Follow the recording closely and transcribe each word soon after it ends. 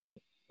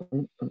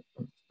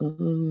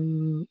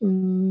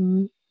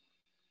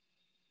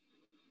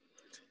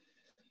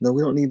No,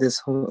 we don't need this.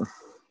 Hold on.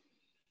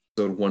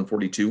 Episode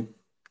 142.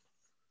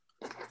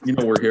 You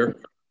know we're here.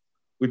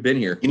 We've been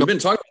here. We've been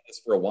talking about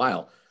this for a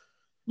while.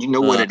 You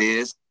know what it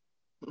is.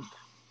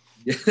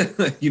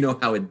 You know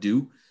how it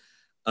do.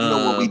 You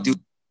know what we do.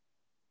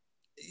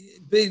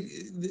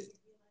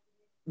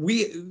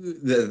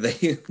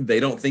 They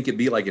don't think it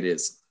be like it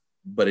is,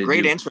 but it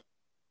Great do. intro.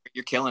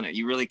 You're killing it.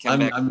 You really come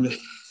back. I'm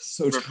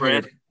so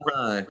tired.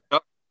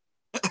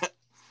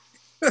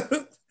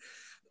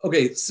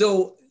 Okay,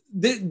 so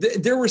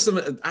there were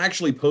some. I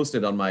actually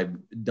posted on my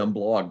dumb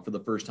blog for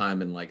the first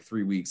time in like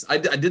 3 weeks. I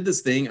did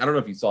this thing. I don't know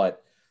if you saw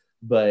it,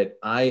 but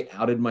I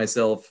outed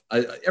myself.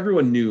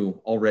 Everyone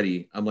knew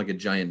already. I'm like a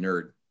giant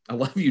nerd. I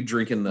love you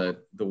drinking the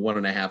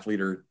 1.5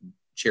 liter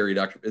cherry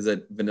Dr. Is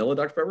it vanilla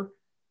Dr. Pepper?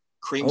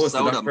 Cream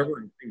soda. Dr. Pepper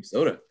and cream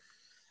soda.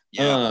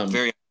 Yeah,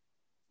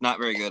 not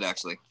very good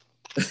actually.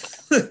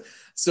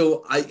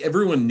 So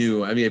everyone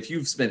knew. I mean, if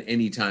you've spent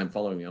any time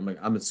following me,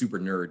 I'm a super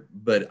nerd.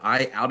 But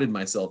I outed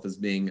myself as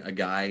being a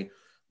guy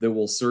that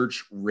will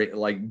search,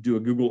 like, do a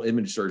Google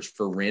image search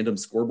for random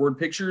scoreboard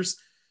pictures,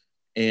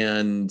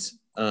 and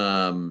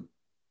then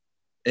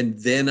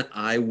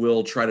I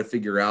will try to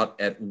figure out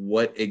at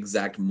what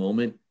exact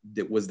moment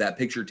that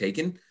picture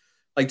taken,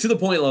 like to the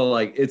point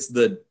like it's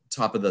the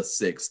top of the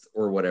 6th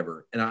or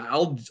whatever, and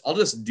I'll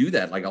just do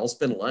that. Like I'll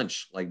spend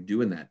lunch like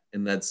doing that,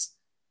 and that's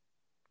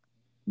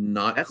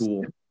not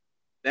cool.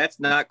 That's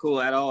not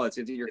cool at all.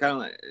 You're kind of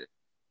like,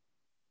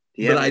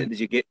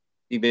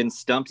 you been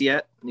stumped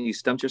yet? You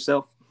stumped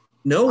yourself?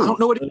 No, I don't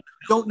know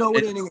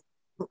it anymore.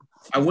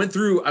 I went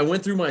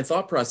through my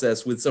thought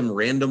process with some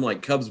random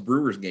like Cubs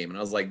Brewers game, and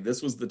I was like,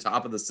 this was the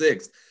top of the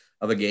 6th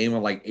of a game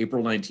on like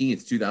April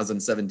 19th,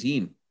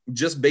 2017,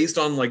 just based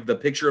on like the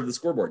picture of the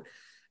scoreboard.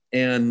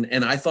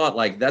 And I thought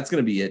like that's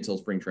going to be it till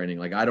spring training.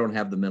 Like I don't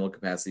have the mental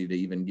capacity to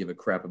even give a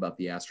crap about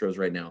the Astros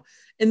right now.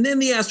 And then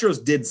the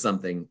Astros did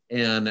something,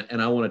 and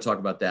I want to talk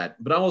about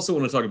that. But I also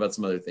want to talk about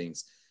some other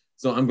things.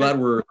 So I'm glad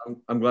we're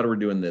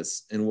doing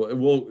this, and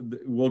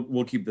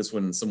we'll keep this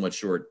one somewhat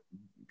short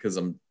because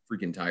I'm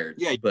freaking tired.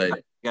 Yeah,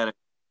 but got it.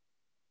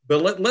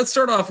 But let's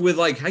start off with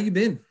like how you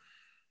been?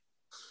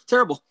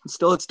 Terrible. It's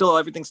still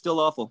everything's still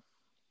awful.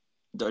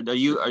 Are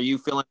you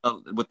feeling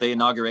with the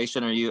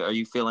inauguration? Are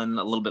you feeling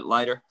a little bit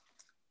lighter?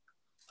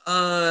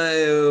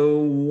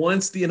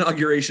 Once the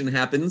inauguration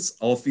happens,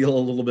 I'll feel a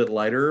little bit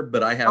lighter,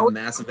 but I have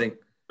massive thing.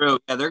 Yeah,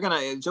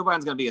 Joe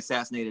Biden's gonna be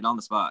assassinated on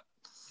the spot.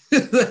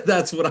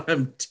 That's what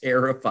I'm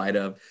terrified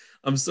of.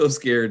 I'm so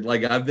scared.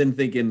 Like I've been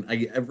thinking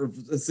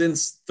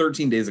since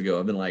 13 days ago,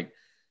 I've been like,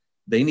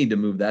 they need to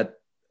move that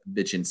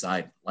bitch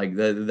inside. Like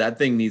that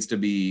thing needs to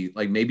be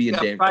like maybe in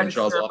Dan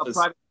Crenshaw's office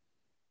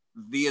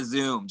via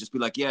Zoom. Just be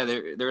like, yeah,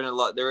 they're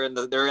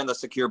in the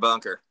secure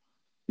bunker.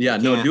 Yeah,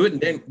 no, do it in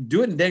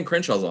Dan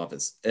Crenshaw's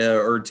office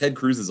or Ted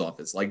Cruz's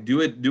office. Like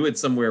do it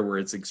somewhere where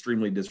it's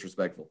extremely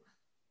disrespectful.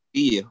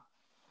 You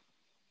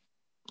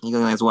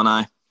only has one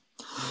eye.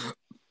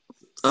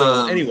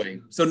 So anyway,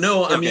 so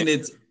no, I mean,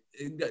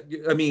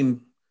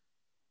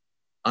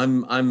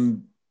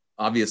 I'm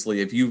obviously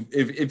if you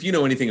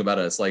know anything about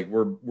us, like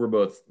we're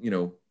both,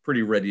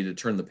 pretty ready to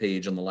turn the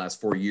page on the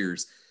last 4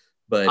 years.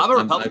 But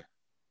I'm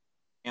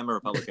a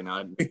Republican.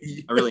 I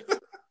really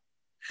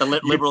the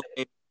liberal.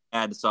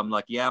 So I'm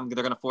like, yeah,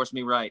 they're gonna force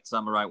me right. So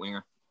I'm a right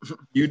winger.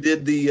 You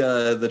did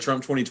the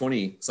Trump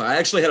 2020. So I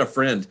actually had a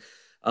friend,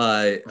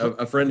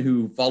 a friend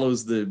who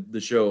follows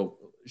the show.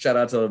 Shout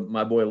out to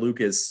my boy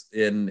Lucas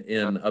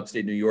in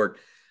upstate New York.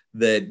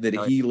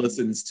 That he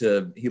listens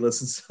to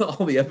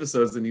all the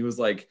episodes, and he was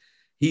like,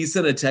 he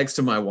sent a text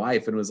to my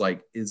wife and was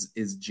like,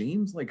 is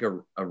James like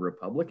a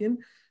Republican?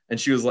 And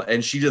she was like,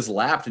 and she just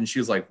laughed and she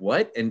was like,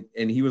 what? And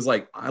he was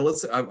like, I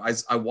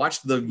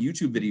watched the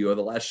YouTube video of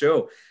the last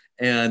show.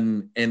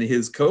 And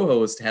his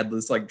co-host had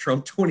this like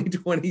Trump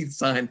 2020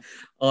 sign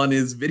on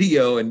his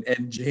video, and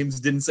James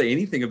didn't say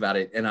anything about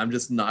it, and I'm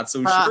just not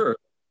so sure.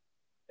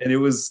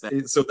 And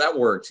so that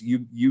worked.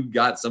 You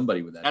got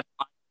somebody with that.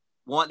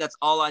 That's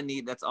all I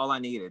need. That's all I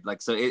needed.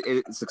 Like, so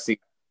it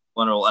succeeded.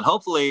 Wonderful, and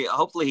hopefully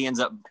he ends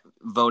up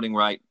voting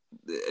right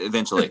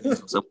eventually.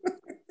 So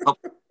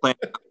hopefully plant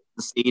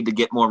the seed to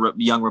get more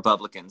young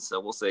Republicans. So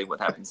we'll see what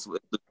happens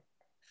with.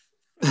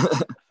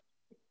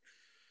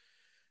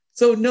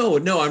 So no,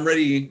 I'm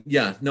ready.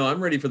 Yeah, no,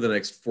 I'm ready for the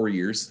next 4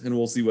 years, and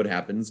we'll see what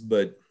happens.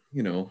 But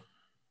a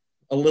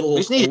little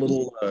anything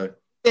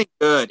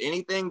good,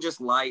 anything just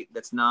light.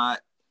 That's not.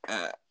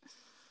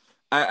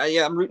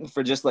 I'm rooting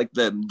for just like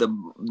the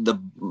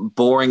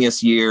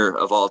boringest year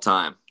of all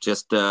time.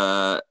 Just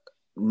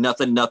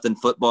nothing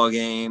football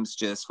games.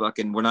 Just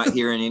fucking. We're not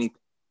hearing anything.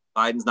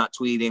 Biden's not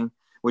tweeting.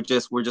 We're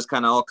just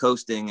kind of all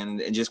coasting,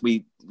 and just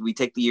we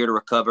take the year to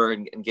recover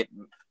and get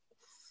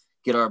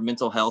our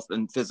mental health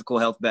and physical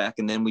health back,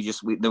 and then we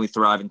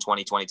thrive in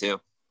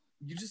 2022.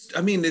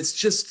 It's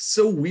just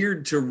so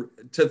weird to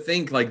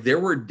think like there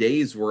were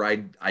days where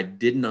I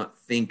did not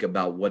think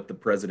about what the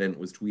president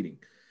was tweeting.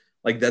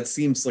 Like that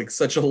seems like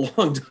such a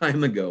long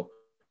time ago.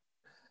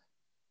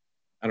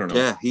 I don't know.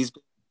 Yeah, he's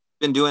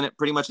been doing it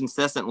pretty much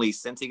incessantly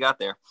since he got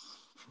there.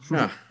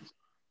 Yeah.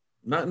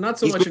 Not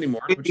so much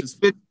anymore, which is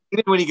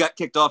even when he got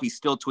kicked off, he's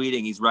still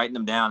tweeting. He's writing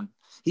them down.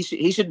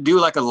 He should do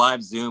like a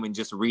live Zoom and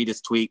just read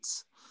his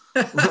tweets.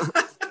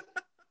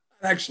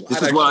 This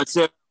is what I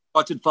said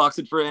watching Fox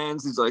and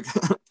Friends. He's like,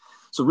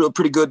 it's a real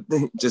pretty good.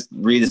 Just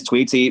read his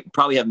tweets. He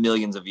probably have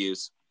millions of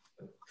views.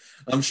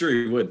 I'm sure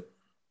he would.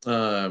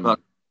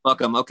 Fuck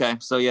him. Okay,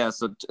 so yeah,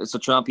 so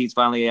Trump, he's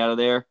finally out of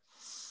there.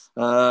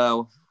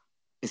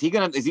 Is he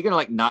gonna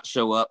like not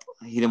show up?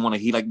 He didn't want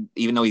to. He like,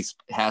 even though he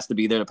has to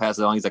be there to pass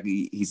it on, he's like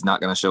he's not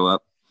gonna show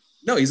up.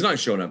 No, he's not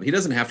showing up. He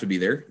doesn't have to be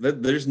there.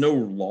 There's no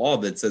law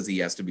that says he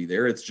has to be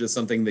there. It's just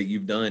something that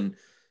you've done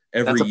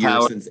every year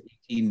since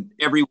 18.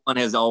 Everyone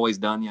has always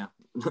done, yeah.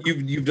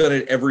 You've done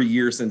it every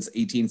year since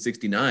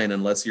 1869,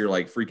 unless you're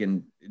like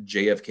freaking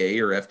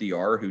JFK or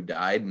FDR who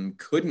died and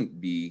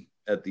couldn't be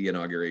at the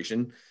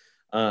inauguration.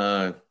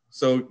 So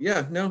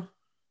yeah, no,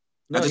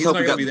 he's not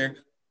gonna be there.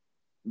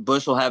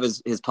 Bush will have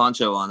his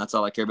poncho on. That's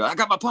all I care about. I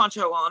got my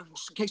poncho on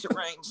just in case it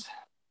rains.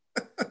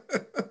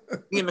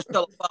 Me and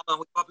Michelle Obama,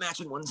 we bought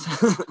matching ones.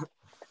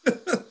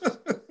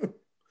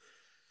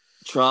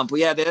 Trump,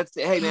 yeah,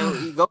 hey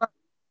man,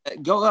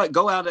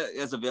 go out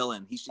as a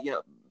villain. He should,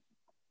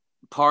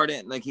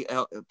 pardon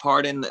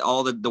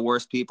all the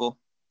worst people.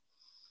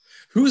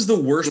 Who's the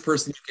worst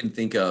person you can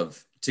think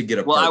of to get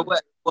a pardon?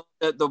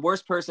 The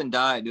worst person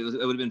died. It would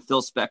have been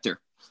Phil Spector.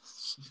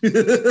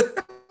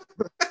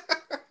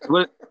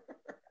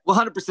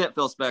 100%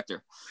 Phil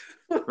Spector,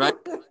 right?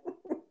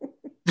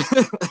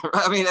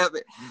 I mean,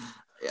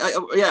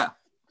 yeah,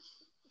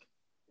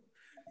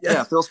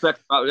 Phil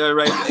Spector,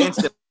 right?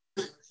 Instant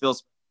Phil.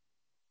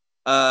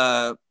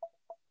 I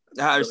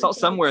saw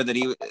somewhere that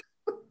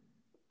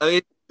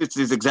it's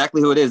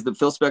exactly who it is. That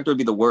Phil Spector would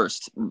be the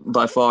worst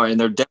by far, and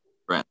they're dead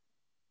friends.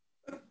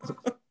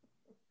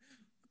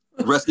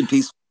 Rest in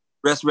peace.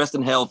 Rest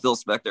in hell, Phil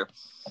Spector.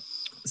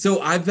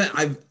 So I've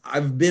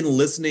been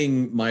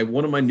listening.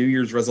 One of my New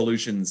Year's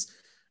resolutions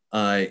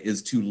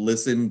is to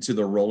listen to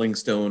the Rolling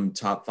Stone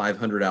top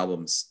 500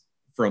 albums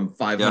from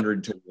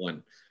 500 to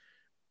 1,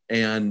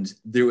 and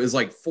there was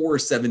like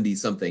 470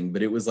 something,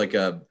 but it was like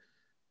a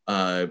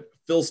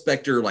Phil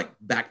Spector like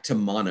Back to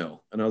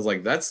Mono, and I was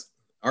like, that's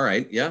all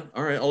right, yeah,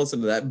 all right, I'll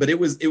listen to that. But it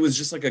was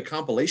just like a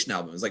compilation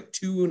album. It was like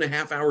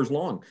 2.5 hours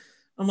long.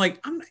 I'm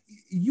like,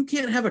 you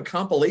can't have a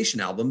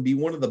compilation album be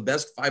one of the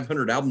best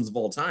 500 albums of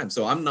all time.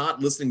 So I'm not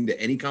listening to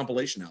any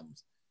compilation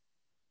albums.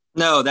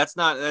 No,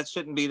 that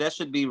should be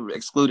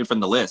excluded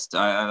from the list.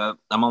 I'm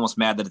almost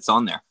mad that it's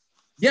on there.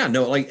 Yeah,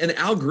 no, like, and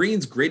Al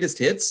Green's greatest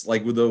hits,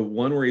 like with the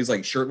one where he's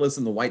like shirtless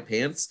in the white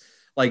pants,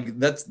 like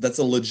that's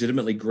a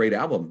legitimately great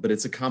album, but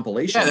it's a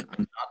compilation. Yeah,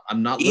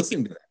 I'm not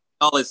listening to that.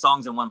 All his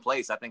songs in one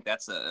place. I think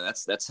that's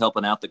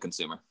helping out the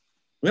consumer.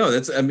 No,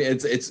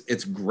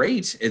 it's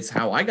great. It's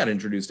how I got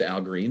introduced to Al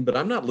Green, but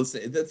I'm not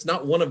listening. That's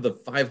not one of the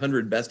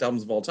 500 best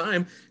albums of all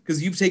time,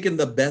 because you've taken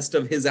the best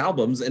of his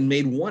albums and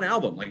made one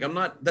album. Like, I'm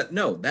not that.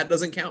 No, that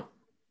doesn't count.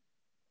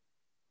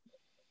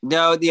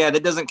 No, yeah,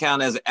 that doesn't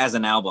count as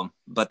an album,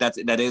 but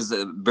that is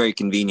very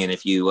convenient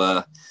if you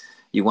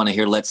want to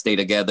hear "Let's Stay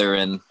Together"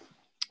 and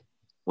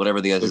whatever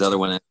his other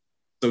one is.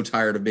 So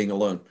tired of being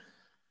alone.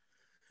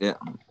 Yeah,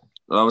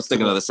 well, I was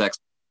thinking of the sex.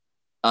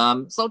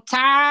 So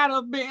tired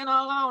of being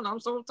alone. I'm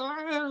so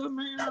tired of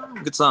being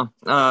alone. Good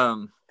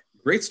song.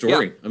 Great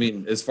story. Yeah. I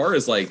mean, as far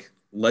as like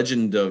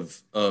legend of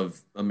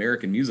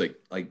American music,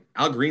 like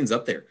Al Green's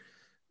up there.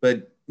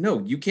 But no,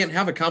 you can't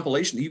have a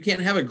compilation. You can't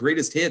have a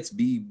greatest hits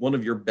be one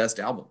of your best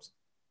albums.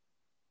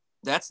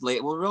 That's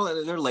late. Well,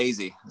 really, they're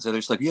lazy. So they're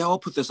just like, yeah, I'll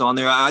put this on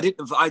there.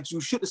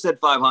 You should have said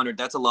 500.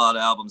 That's a lot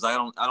of albums. I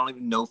don't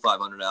even know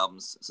 500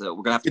 albums. So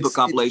we're gonna have to put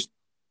compilation.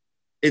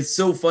 It's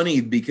so funny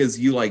because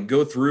you like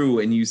go through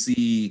and you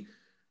see,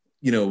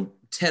 a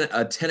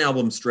 10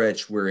 album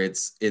stretch where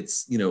it's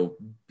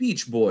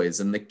Beach Boys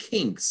and the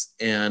Kinks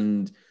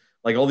and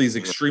like all these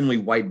extremely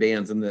white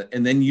bands, and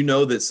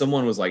then that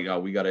someone was like, oh,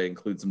 we got to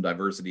include some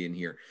diversity in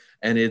here,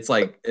 and it's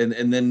like, and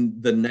then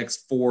the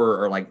next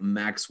four are like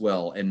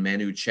Maxwell and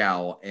Manu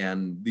Chao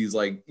and these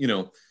like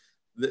the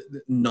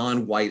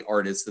non-white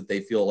artists that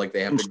they feel like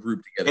they have to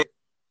group together.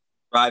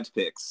 Contrived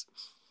picks.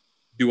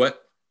 Do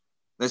what?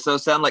 They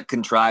sound like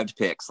contrived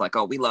picks, like,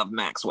 oh, we love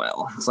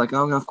Maxwell. It's like,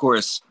 oh, of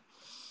course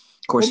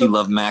you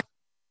love Max.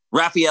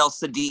 Raphael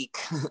Sadiq.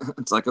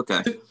 It's like,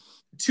 okay.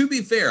 To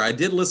be fair, I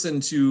did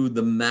listen to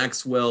the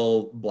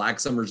Maxwell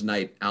Black Summer's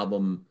Night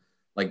album,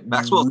 like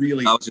Maxwell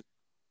real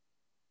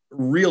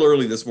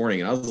early this morning,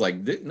 and I was like,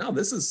 no,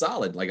 this is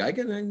solid. Like, I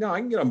can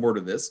get on board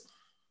with this.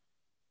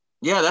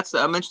 Yeah,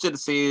 I'm interested to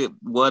see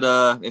what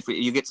if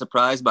you get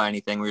surprised by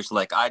anything where you're just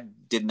like, I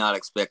did not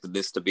expect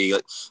this to be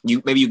like,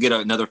 maybe you get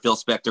another Phil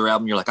Spector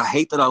album, you're like, I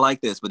hate that I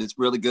like this, but it's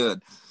really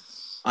good.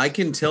 I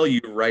can tell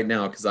you right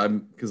now, because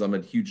I'm a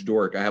huge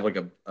dork. I have like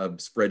a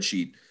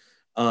spreadsheet.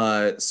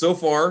 So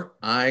far,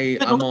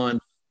 I'm on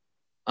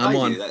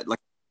that, like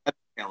a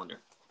calendar.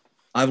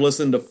 I've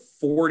listened to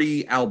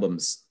 40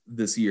 albums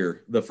this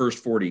year, the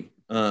first 40.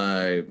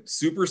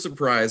 Super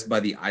surprised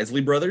by the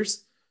Isley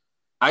Brothers.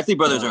 Isley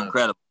Brothers are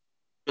incredible.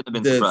 Should have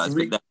been surprised.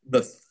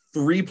 The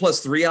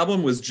 3+3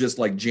 album was just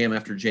like jam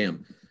after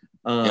jam.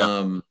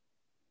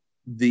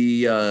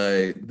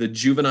 The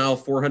Juvenile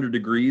 400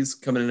 Degrees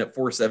coming in at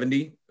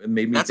 470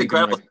 made me think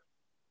of my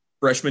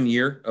freshman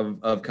year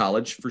of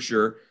college for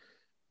sure.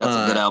 That's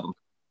a good album.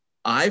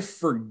 I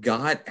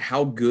forgot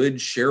how good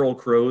Sheryl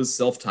Crow's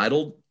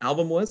self-titled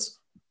album was.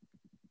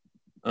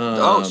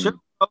 Sheryl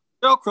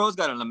Crow's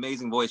got an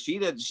amazing voice. She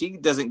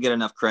doesn't get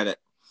enough credit.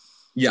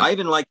 Yeah, I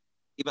even like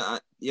shout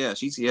out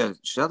to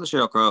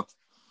Sheryl Crow.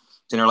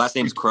 And her last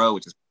name's Crow,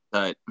 which is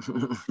tight.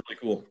 Really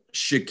cool.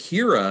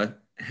 Shakira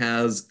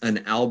has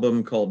an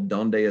album called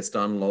Donde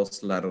Están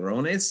los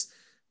Ladrones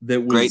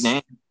that was great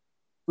name.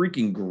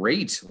 Freaking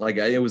great. Like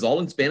it was all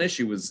in Spanish.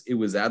 It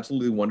was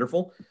absolutely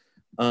wonderful.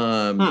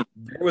 There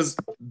was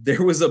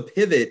a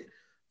pivot.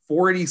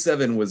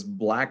 487 was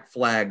Black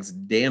Flag's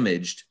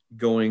Damaged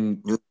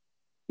going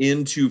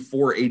into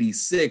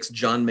 486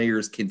 John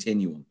Mayer's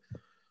Continuum.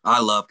 I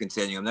love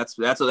Continuum. That's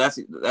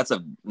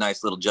a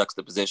nice little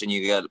juxtaposition.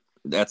 You got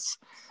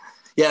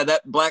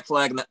that Black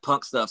Flag and that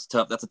punk stuff's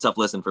tough. That's a tough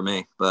listen for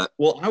me. But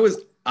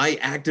I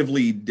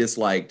actively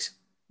disliked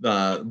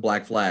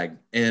Black Flag,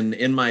 and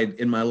in my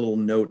little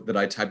note that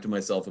I typed to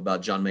myself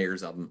about John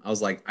Mayer's album, I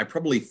was like, I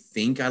probably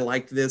think I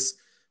liked this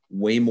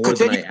way more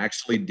than I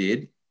actually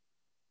did,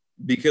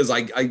 because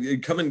I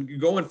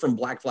going from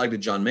Black Flag to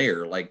John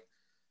Mayer, like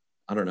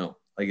I don't know,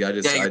 like I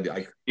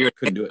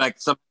couldn't do it. Like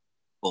some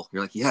people,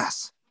 you're like,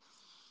 yes,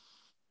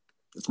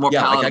 it's more.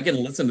 Yeah, like I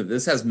can listen to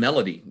this. Has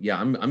melody. Yeah,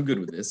 I'm good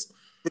with this.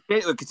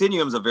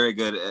 Continuum's a very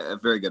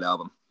good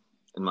album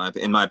in my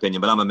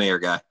opinion, but I'm a Mayer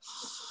guy.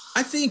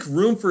 I think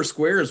Room for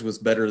Squares was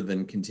better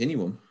than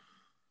Continuum.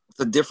 It's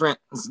a different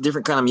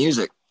kind of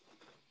music.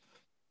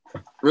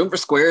 Room for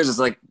Squares is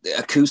like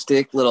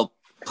acoustic little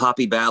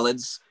poppy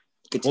ballads.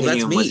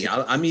 Continuum, well, that's me.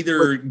 I'm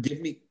either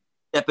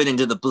stepping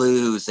into the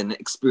blues and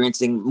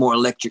experiencing more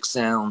electric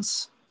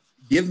sounds.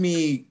 Give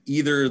me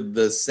either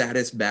the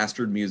saddest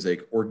bastard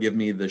music or give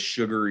me the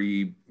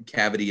sugary,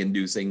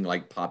 cavity-inducing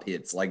like pop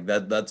hits. Like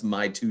that's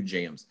my two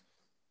jams.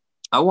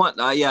 I want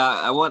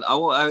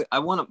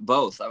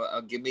both.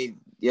 Give me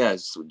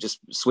just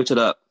switch it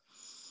up.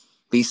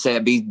 Be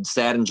sad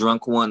and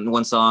drunk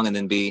one song, and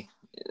then be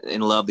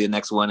in love the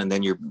next one, and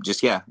then you're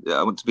just I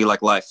want to be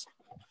like life.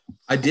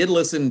 I did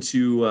listen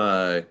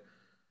to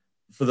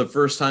for the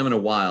first time in a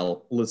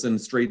while, listen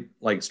straight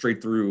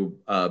through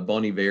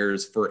Bon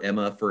Iver's For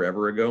Emma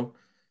Forever Ago.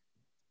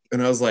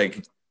 And I was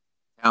like,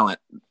 talent.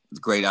 It's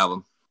a great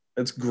album.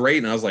 It's great.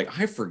 And I was like,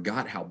 I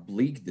forgot how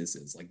bleak this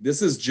is. Like,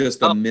 this is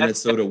just a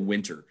Minnesota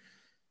winter.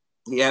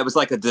 Yeah, it was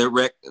like a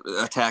direct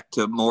attack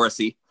to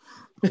Morrissey.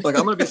 Like,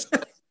 I'm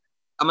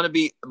gonna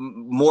be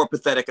more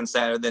pathetic and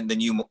sadder than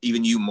you,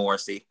 even you,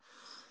 Morrissey.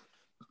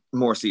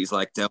 Morrissey's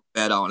like, don't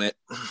bet on it.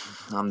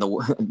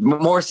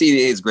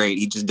 Morrissey is great.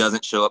 He just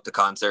doesn't show up to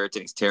concerts,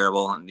 and he's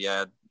terrible. And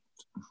yeah,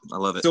 I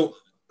love it.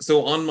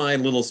 So on my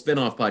little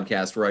spinoff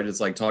podcast where I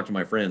just like talk to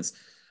my friends,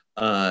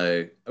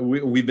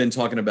 we've been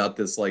talking about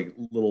this like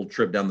little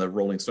trip down the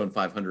Rolling Stone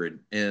 500,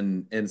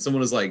 and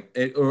someone was like,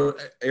 or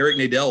Eric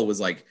Nadel was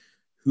like,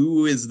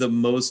 who's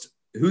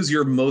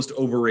your most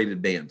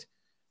overrated band?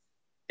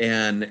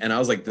 And I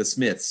was like, the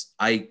Smiths.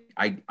 I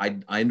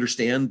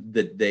understand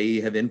that they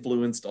have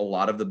influenced a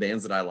lot of the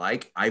bands that I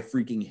like. I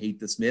freaking hate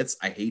the Smiths.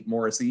 I hate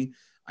Morrissey.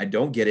 I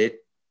don't get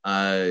it.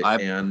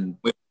 And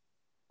one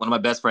of my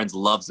best friends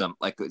loves them,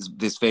 like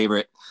his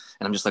favorite.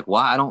 And I'm just like,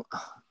 why? I don't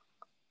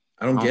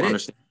get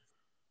understand.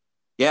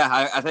 It.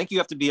 Yeah, I think you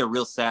have to be a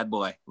real sad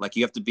boy. Like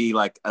you have to be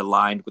like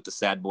aligned with the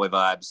sad boy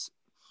vibes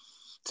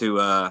to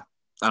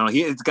I don't know.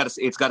 It's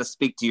got to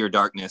speak to your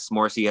darkness.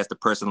 Morrissey has to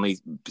personally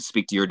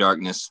speak to your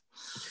darkness.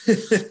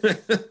 That's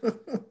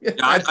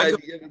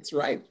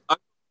right.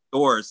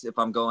 Doors. If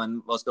I'm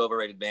going most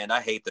overrated band,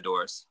 I hate the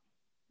Doors.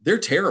 They're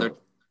terrible.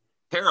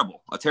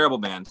 Terrible. A terrible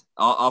band.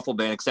 Awful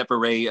band, except for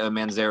Ray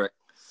Manzarek.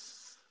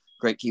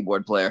 Great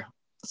keyboard player.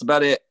 That's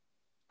about it.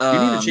 You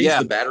need to change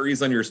the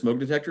batteries on your smoke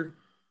detector.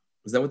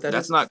 Is that what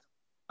That's not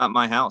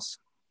my house.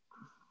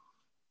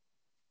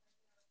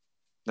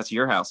 That's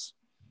your house.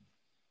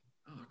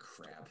 Oh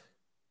crap!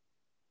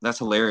 That's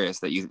hilarious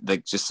that you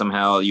like just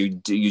somehow you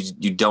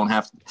don't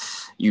have,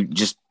 you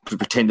just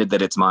pretended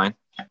that it's mine.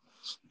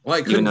 Well,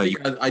 I couldn't think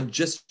I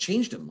just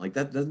changed them. Like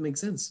that doesn't make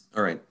sense.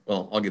 All right.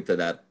 Well, I'll get to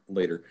that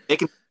later. It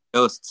can be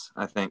ghosts,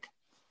 I think.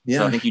 Yeah,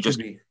 so I think you just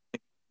think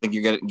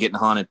you're getting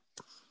haunted.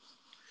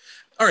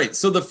 All right.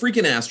 So the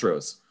freaking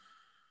Astros.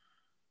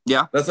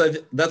 Yeah,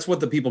 that's what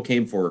the people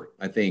came for,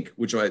 I think.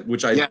 Which I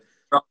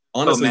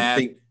honestly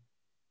think. I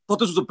thought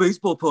this was a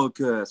baseball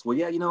podcast. Well,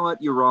 yeah, you know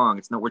what? You're wrong.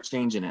 It's not. We're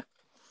changing it.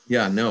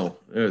 Yeah, no.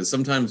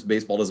 Sometimes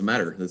baseball doesn't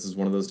matter. This is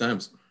one of those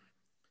times.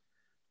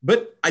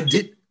 But I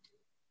did.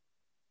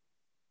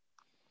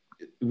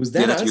 Was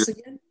that us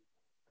again?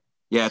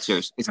 Yeah, it's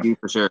yours. It's you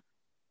for sure.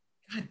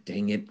 God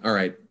dang it. All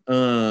right.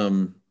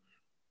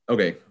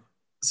 Okay.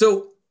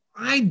 So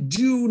I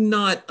do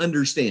not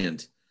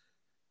understand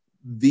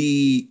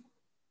the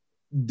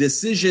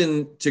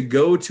decision to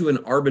go to an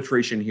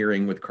arbitration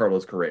hearing with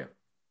Carlos Correa.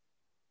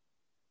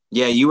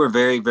 Yeah, you were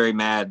very, very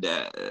mad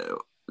at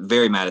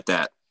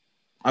that.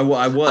 I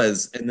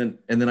was, and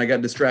then I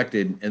got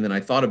distracted, and then I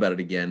thought about it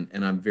again,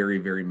 and I'm very,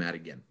 very mad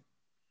again.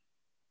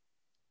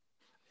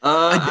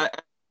 Uh,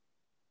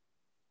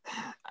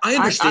 I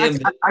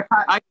understand.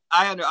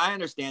 I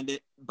understand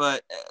it,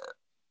 but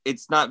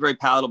it's not very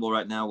palatable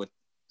right now with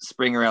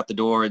Springer out the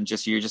door and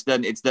just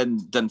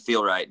doesn't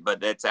feel right.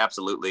 But it's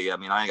absolutely. I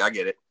mean, I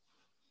get it.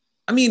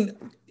 I mean,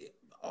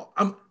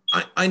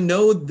 I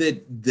know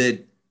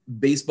that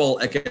baseball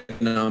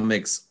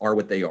economics are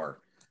what they are,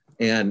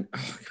 and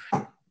oh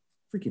God,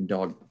 freaking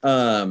dog.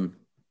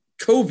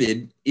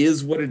 COVID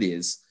is what it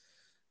is,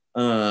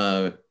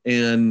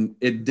 and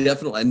it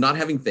definitely, not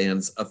having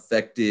fans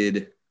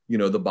affected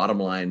the bottom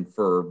line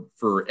for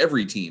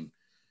every team.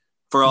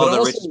 For all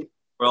the rich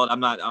world,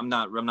 I'm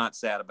not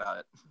sad about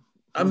it.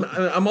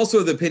 I'm also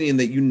of the opinion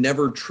that you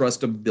never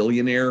trust a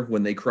billionaire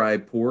when they cry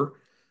poor,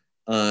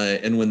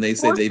 and when they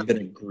say they've been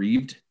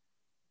aggrieved.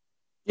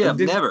 Yeah,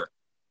 never.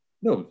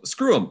 No,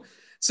 screw them.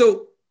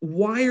 So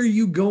why are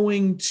you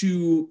going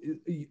to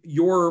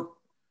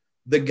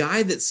the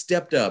guy that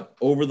stepped up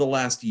over the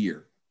last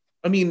year?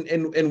 I mean,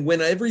 and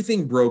when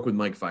everything broke with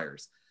Mike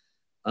Fiers,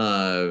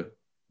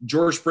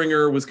 George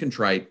Springer was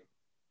contrite.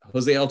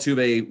 Jose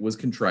Altuve was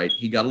contrite.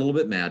 He got a little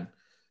bit mad.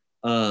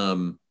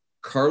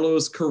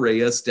 Carlos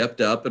Correa stepped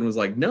up and was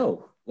like,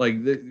 no,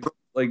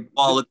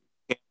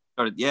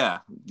 yeah,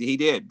 he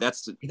did.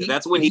 That's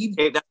when he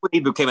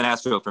became an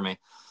Astro for me.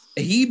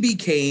 He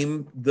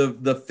became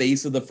the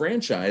face of the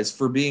franchise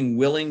for being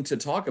willing to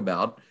talk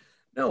about,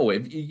 no,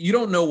 if you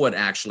don't know what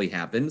actually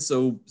happened,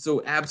 so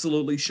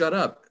absolutely shut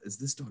up. Is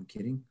this dog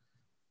kidding?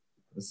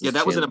 Yeah,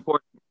 that was an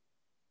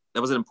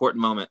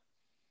important moment.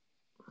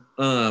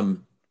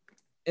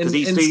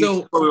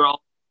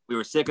 We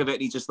were sick of it.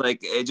 And he just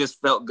it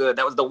just felt good.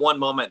 That was the one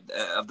moment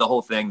of the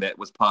whole thing that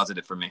was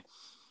positive for me.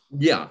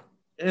 Yeah.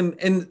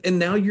 And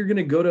now you're going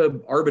to go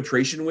to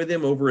arbitration with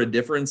him over a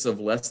difference of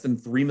less than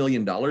 $3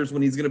 million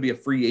when he's going to be a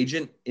free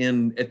agent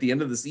at the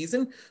end of the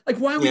season. Like,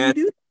 why would you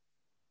do that?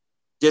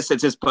 It's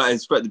just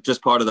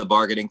part of the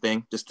bargaining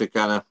thing, just to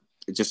kind of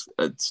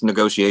it's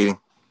negotiating,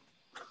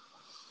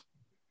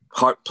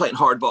 playing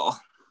hardball.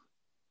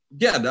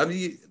 Yeah, I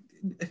mean,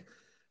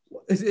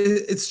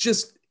 it's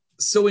just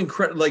so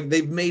incredible. Like,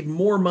 they've made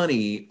more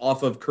money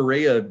off of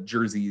Correa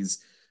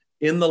jerseys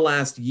in the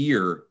last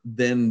year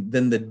than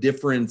the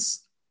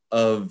difference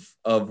of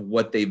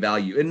what they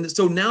value. And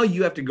so now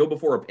you have to go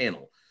before a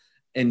panel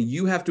and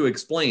you have to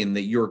explain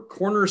that your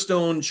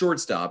cornerstone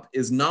shortstop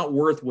is not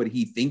worth what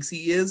he thinks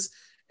he is.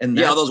 And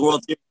all those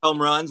World Series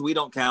home runs, we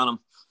don't count them.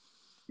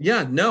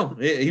 Yeah, no,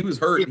 he was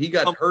hurt. He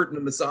got hurt in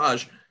a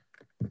massage.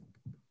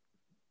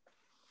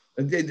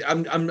 I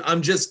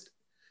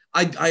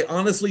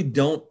honestly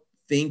don't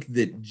think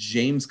that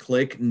James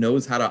Click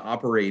knows how to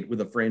operate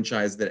with a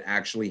franchise that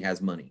actually has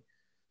money.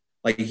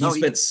 Like, he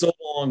spent so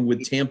long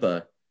with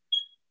Tampa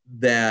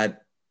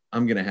that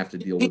I'm going to have to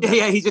deal with that.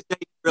 Yeah, he just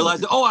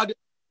realized,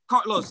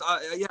 Carlos,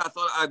 I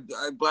thought I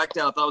blacked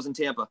out. I thought I was in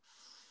Tampa.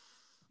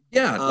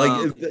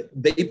 Yeah,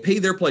 they pay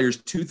their players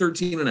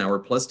 $213 an hour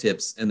plus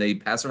tips, and they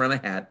pass around a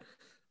hat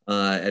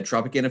at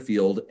Tropicana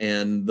Field,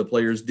 and the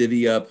players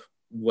divvy up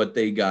what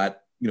they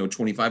got,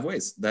 25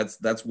 ways.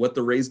 That's what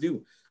the Rays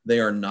do. They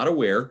are not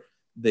aware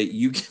that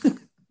you can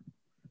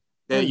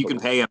pay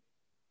him.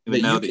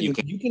 You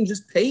can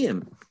just pay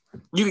him.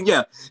 You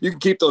can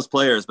keep those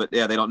players, but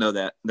they don't know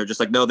that. They're just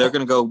like, no, they're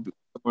going to go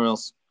somewhere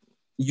else.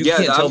 You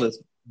can't tell this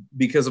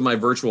because of my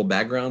virtual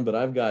background, but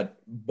I've got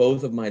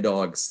both of my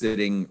dogs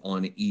sitting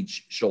on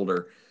each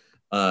shoulder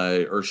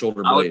or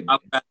shoulder blade.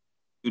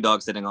 Two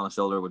dogs sitting on a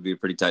shoulder would be a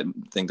pretty tight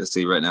thing to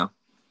see right now.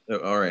 Oh,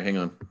 all right, hang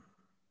on.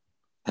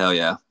 Hell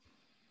yeah.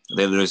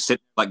 They literally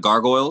sit like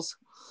gargoyles.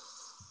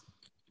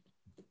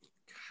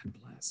 God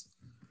bless.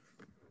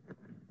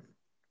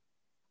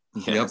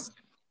 Yes.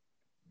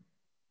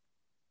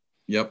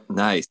 Yep.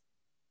 Nice.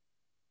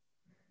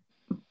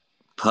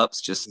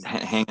 Pups just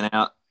hanging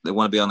out. They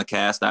want to be on the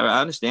cast.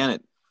 I understand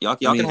it. Y'all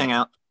can hang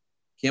out.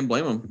 Can't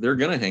blame them. They're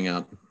gonna hang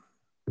out.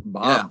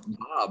 Bob,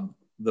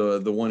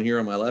 the one here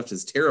on my left,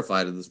 is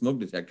terrified of the smoke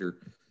detector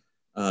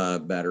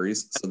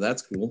batteries, so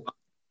that's cool.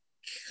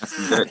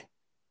 That's good.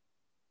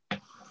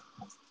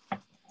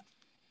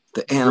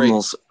 The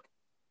animals.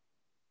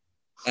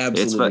 Great.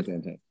 Absolutely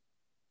fantastic.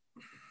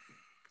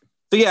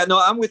 So yeah, no,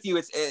 I'm with you.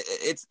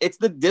 It's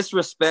the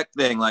disrespect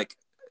thing. Like,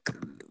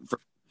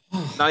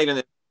 not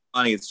even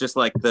funny. It's just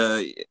like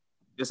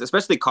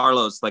especially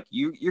Carlos. Like,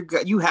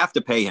 you have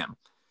to pay him.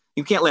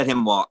 You can't let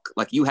him walk.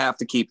 Like, you have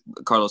to keep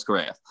Carlos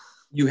Correa.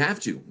 You have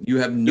to. You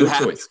have no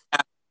choice.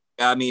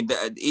 I mean,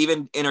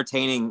 even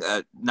entertaining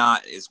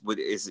is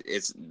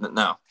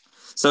no.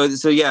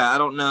 So yeah, I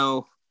don't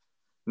know.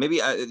 Maybe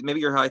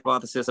your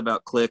hypothesis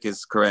about Click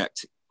is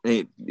correct.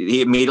 He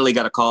immediately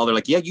got a call. They're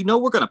like, yeah,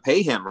 we're going to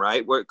pay him,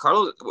 right? Where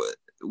Carlos,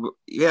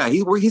 yeah,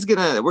 he's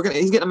getting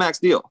a max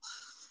deal.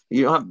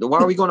 Why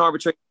are we going to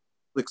arbitration?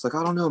 Click's like,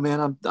 I don't know,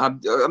 man. I'm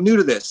new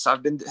to this.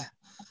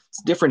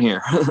 It's different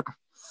here.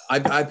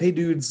 I pay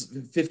dudes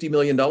 $50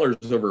 million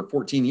over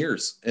 14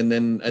 years, and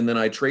then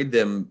I trade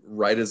them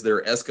right as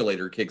their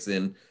escalator kicks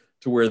in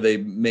to where they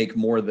make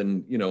more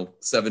than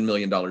 $7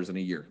 million in a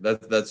year.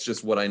 That's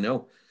just what I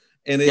know,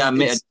 and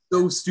it's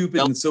so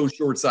stupid and so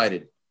short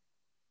sighted.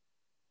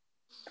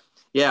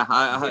 Yeah,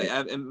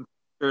 I'm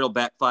sure it'll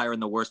backfire in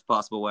the worst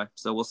possible way.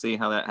 So we'll see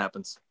how that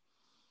happens.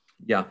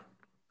 Yeah.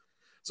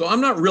 So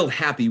I'm not real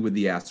happy with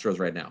the Astros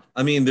right now.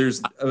 I mean,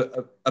 there's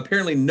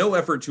apparently no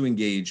effort to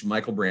engage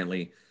Michael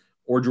Brantley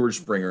or George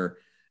Springer.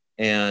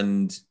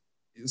 And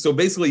so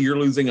basically you're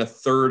losing a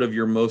third of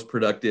your most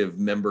productive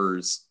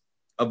members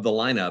of the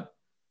lineup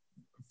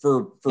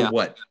for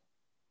what?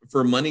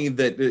 For money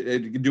that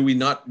do we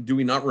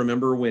not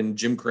remember when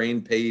Jim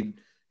Crane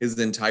paid his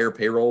entire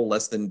payroll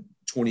less than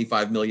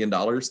 $25 million?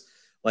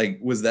 Like,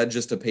 was that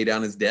just to pay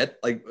down his debt?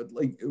 Like,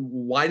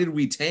 why did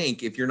we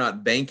tank if you're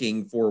not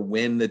banking for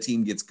when the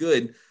team gets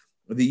good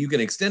that you can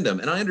extend them?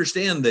 And I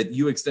understand that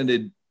you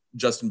extended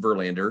Justin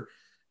Verlander,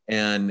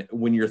 and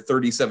when you're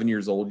 37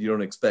 years old, you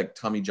don't expect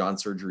Tommy John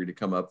surgery to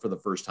come up for the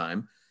first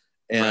time,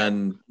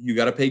 and you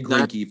got to pay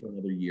Greinke for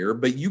another year.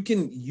 But you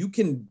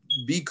can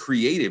be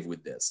creative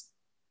with this.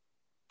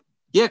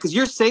 Yeah, because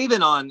you're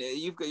saving on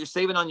you're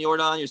saving on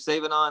Jordan, you're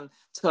saving on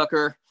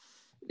Tucker.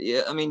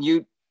 Yeah, I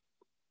mean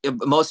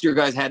most of your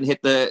guys hadn't hit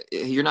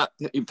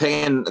you're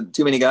paying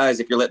too many guys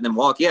if you're letting them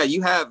walk. Yeah,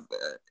 you have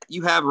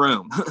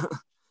room.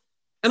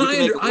 And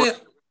I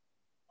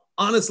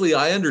honestly,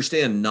 I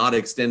understand not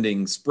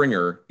extending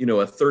Springer, a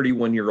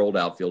 31-year-old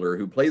outfielder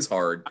who plays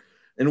hard.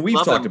 And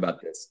we've talked about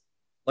this.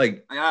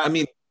 Like, I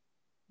mean,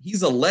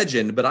 he's a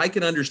legend, but I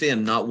can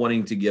understand not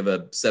wanting to give a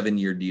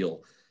 7-year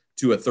deal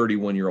to a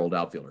 31-year-old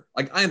outfielder.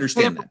 Like, I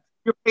understand that.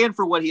 You're paying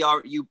for what he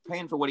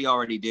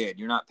already did.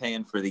 You're not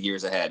paying for the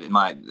years ahead, in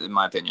my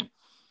opinion.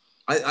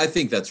 I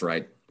think that's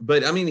right.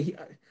 But I mean,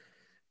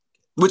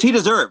 which he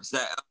deserves,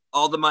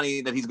 all the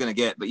money that he's going to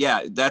get. But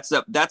yeah,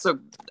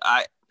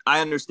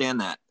 I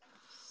understand that.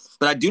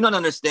 But I do not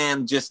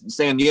understand just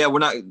saying, yeah, we're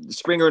not,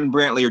 Springer and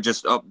Brantley are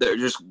just, they're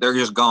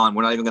just gone.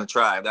 We're not even going to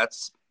try.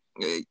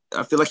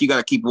 I feel like you got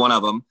to keep one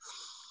of them.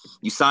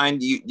 You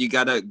signed, you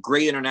got a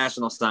great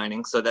international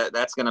signing. So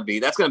that's going to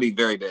be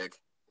very big.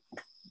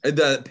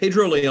 The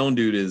Pedro Leon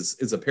dude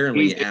is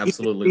apparently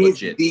absolutely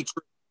legit.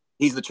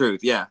 He's the truth.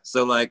 Yeah.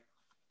 So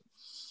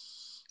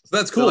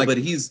that's cool, but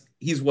he's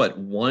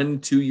what,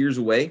 1-2 years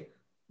away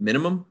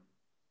minimum?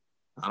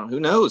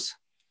 Who knows?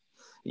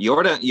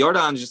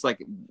 Jordan's just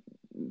like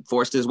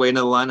forced his way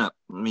into the lineup.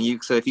 I mean,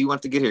 so if he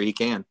wants to get here, he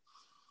can.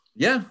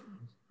 Yeah.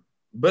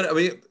 But I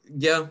mean,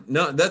 yeah,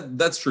 no,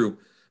 that's true.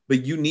 But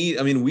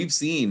we've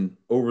seen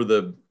over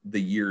the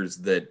years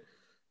that,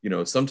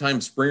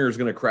 sometimes Springer is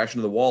going to crash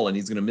into the wall and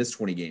he's going to miss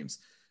 20 games.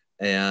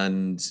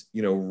 And,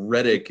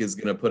 Reddick is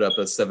going to put up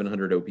a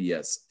 700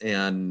 OPS.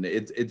 And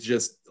it's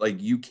just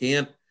like, you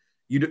cannot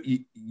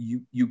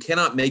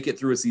make it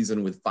through a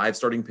season with 5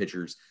 starting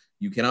pitchers.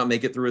 You cannot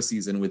make it through a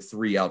season with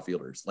 3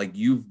 outfielders. Like,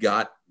 you've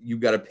got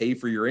to pay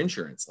for your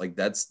insurance. Like,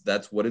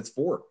 that's what it's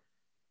for.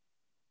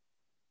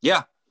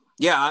 Yeah.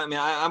 Yeah. I mean,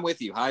 I'm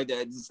with you.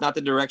 It's not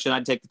the direction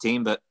I'd take the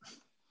team, but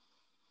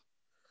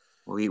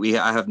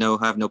I have no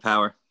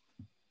power.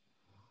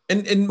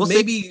 And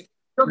maybe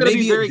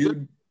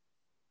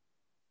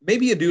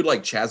a dude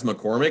like Chas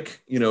McCormick,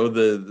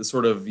 the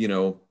sort of,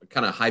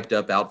 kind of hyped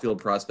up outfield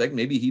prospect,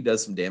 maybe he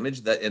does some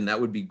damage, that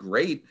would be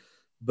great.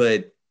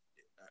 But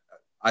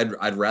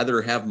I'd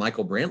rather have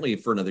Michael Brantley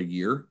for another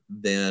year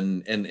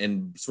than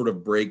and sort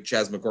of break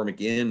Chas McCormick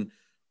in,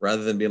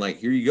 rather than being like,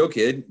 here you go,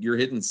 kid, you're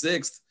hitting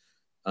 6th.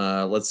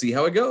 Let's see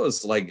how it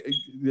goes. Like,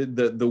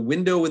 the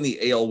window in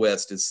the AL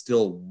West is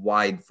still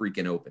wide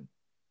freaking open.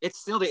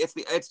 It's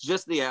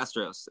just the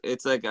Astros.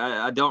 It's like,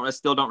 I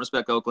still don't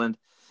respect Oakland.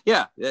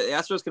 Yeah, the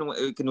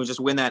Astros can just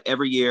win that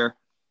every year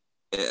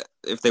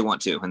if they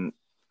want to, and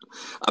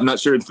I'm not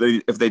sure if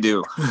they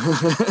do.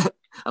 I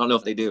don't know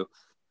if they do.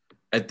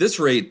 At this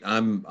rate,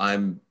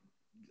 I'm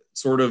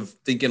sort of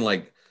thinking,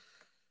 like,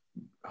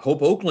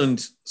 hope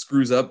Oakland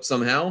screws up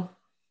somehow.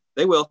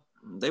 They will.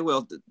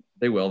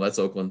 That's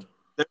Oakland.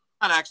 They're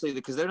not actually,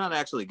 because they're not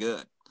actually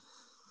good.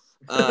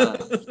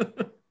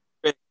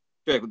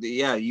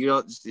 Yeah,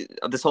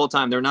 this whole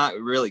time they're not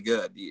really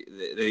good.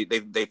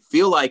 They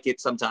feel like it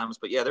sometimes,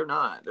 but yeah, they're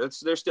not.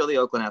 They're still the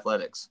Oakland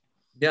Athletics.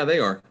 Yeah, they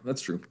are.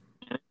 That's true.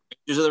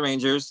 Rangers are the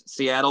Rangers.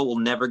 Seattle will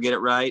never get it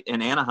right,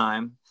 and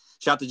Anaheim.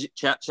 Shout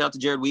to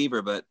Jared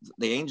Weaver, but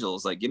the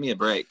Angels, like, give me a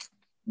break.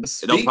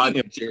 Speaking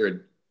of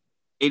Jared,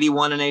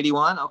 81 and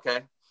 81. Okay.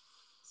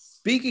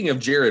 Speaking of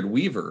Jared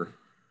Weaver,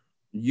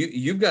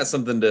 you've got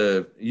something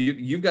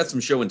you've got some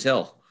show and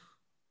tell.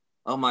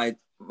 Oh, my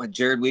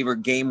Jared Weaver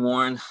game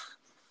worn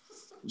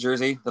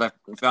jersey that I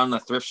found in the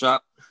thrift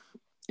shop.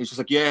 He's just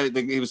like, yeah,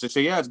 he was just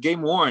saying, yeah, it's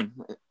game worn.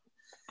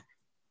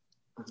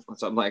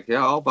 So I'm like,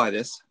 yeah, I'll buy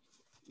this.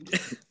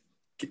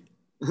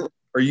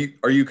 Are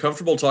you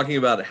comfortable talking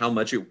about how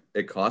much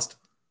it cost?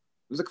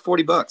 It was like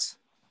 $40.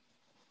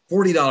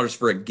 $40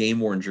 for a game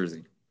worn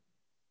jersey.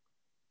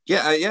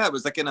 Yeah, it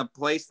was like in a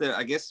place that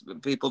I guess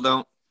people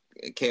don't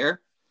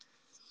care.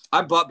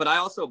 but I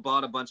also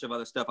bought a bunch of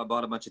other stuff. I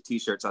bought a bunch of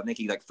T-shirts. I think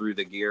he like threw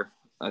the gear.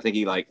 I think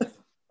he like,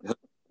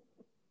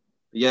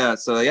 yeah.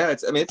 So yeah,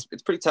 it's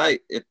pretty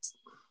tight. It's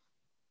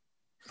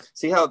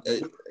see how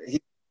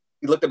he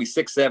looked at me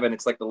 6'7".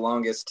 It's like the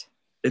longest.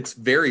 It's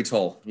very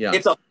tall. Yeah.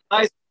 It's a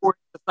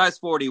size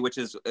 40, which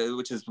is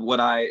what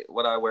I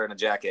wear in a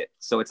jacket.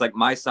 So it's like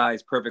my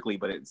size perfectly,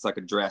 but it's like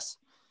a dress.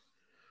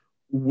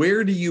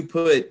 Where do you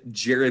put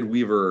Jered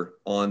Weaver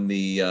on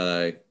the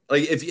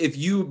like if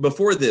you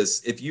before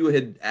this, if you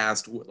had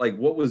asked like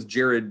what was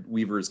Jered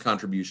Weaver's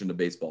contribution to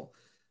baseball,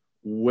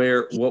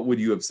 what would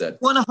you have said?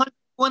 Won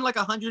like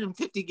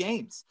 150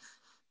 games.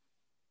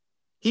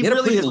 He had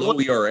really a pretty low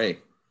ERA.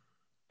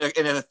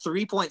 And a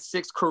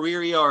 3.6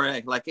 career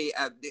ERA. Like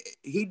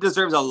he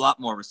deserves a lot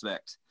more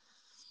respect.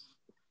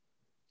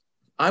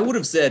 I would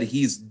have said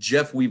he's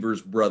Jeff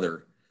Weaver's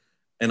brother,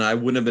 and I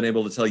wouldn't have been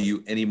able to tell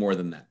you any more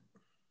than that.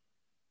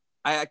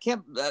 I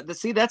can't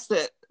see that's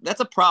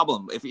a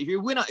problem. If you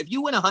win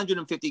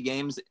 150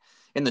 games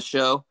in the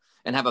show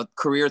and have a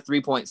career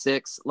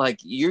 3.6, like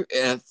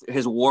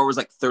his WAR was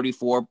like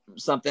 34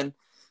 something,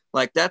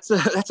 like that's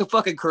a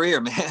fucking career,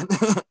 man.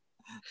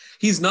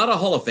 He's not a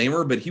Hall of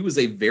Famer, but he was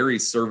a very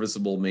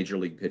serviceable major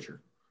league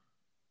pitcher.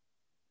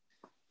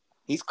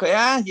 He's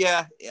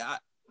yeah.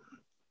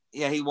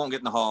 He won't get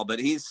in the Hall, but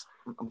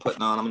I'm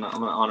gonna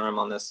honor him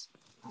on this.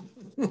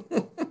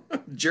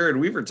 Jered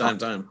Weaver,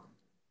 time.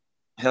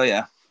 Hell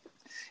yeah.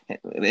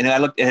 And I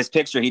looked at his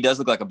picture. He does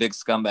look like a big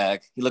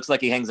scumbag. He looks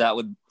like he hangs out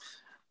with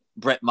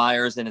Brett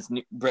Myers and his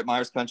Brett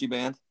Myers country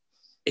band.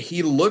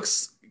 He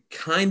looks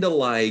kind of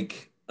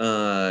like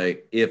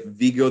if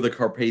Vigo the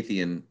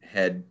Carpathian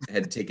had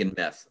taken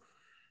meth.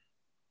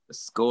 The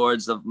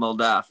scourge of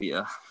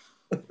Moldavia.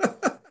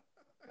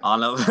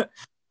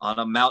 on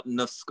a mountain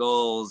of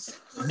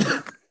skulls.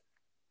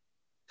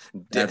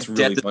 That's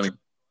really funny.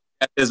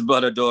 At his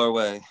but a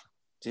doorway.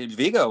 Dude,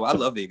 Vigo, I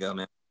love Vigo,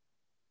 man.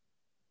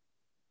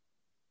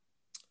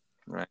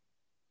 Right.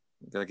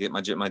 Gotta get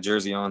my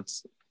jersey on.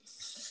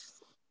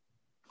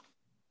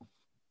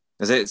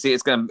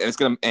 It's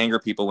gonna anger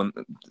people when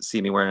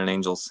see me wearing an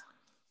Angels.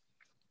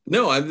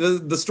 No,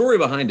 the story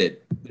behind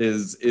it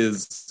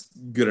is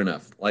good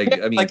enough. Like,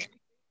 I mean, like,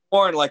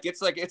 Warren, like it's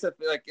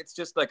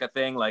just like a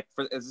thing. Like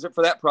for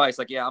that price,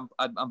 like yeah,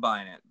 I'm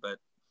buying it. But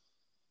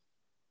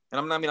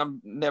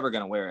I'm never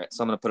gonna wear it,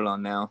 so I'm gonna put it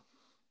on now.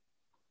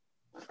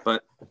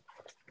 But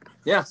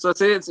yeah, so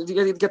it's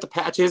you get the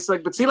patches,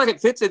 like, but see, like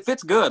it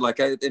fits good. Like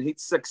and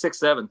he's like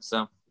 6'7",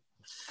 so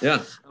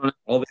yeah.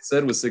 All they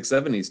said was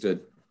 6'7" he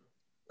stood.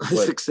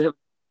 6'7".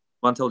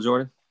 Montel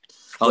Jordan.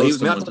 Oh, he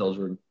was Montel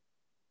Jordan.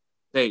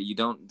 Hey, you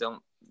don't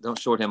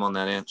short him on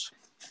that inch.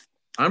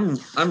 I'm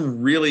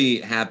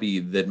really happy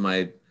that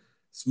my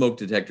smoke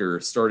detector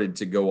started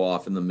to go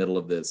off in the middle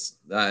of this.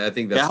 I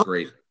think that's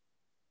great.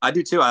 I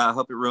do too. I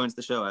hope it ruins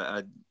the show.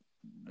 I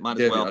might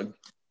as well.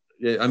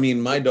 I mean,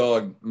 my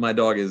dog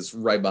is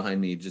right behind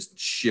me, just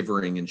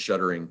shivering and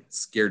shuddering,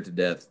 scared to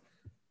death.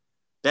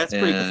 That's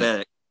pretty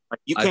pathetic.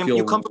 Like I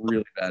feel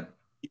really bad.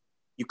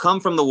 You come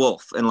from the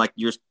wolf, and like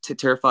you're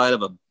terrified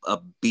of a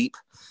beep.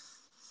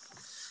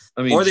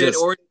 I mean,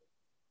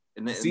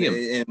 see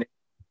him.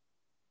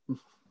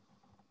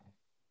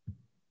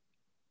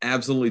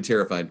 Absolutely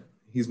terrified.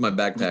 He's my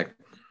backpack.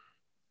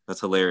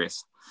 That's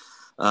hilarious.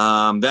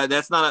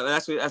 That's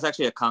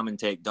actually a common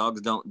take.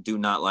 Dogs do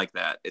not like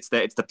that. It's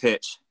the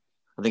pitch.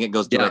 I think it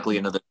goes directly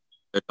into their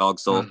dog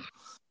soul.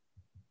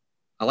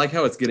 I like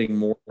how it's getting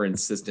more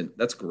insistent.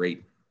 That's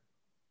great.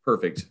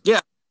 Perfect.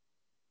 Yeah,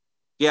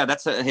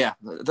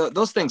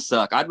 those things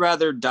suck. I'd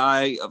rather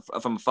die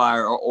from a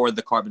fire or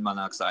the carbon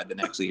monoxide than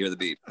actually hear the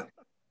beep.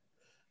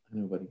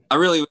 Nobody. I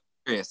really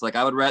serious. Like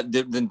I would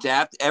rather than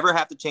to ever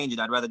have to change it.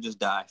 I'd rather just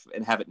die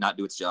and have it not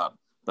do its job.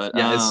 But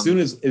yeah, as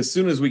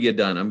soon as we get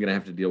done, I'm gonna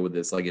have to deal with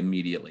this like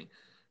immediately,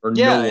 or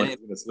no one's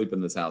gonna sleep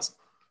in this house.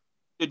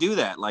 To do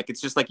that, like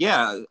it's just like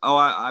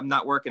I'm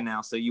not working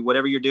now, so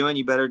whatever you're doing,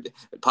 you better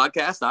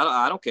podcast.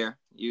 I don't care.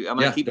 I'm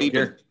gonna keep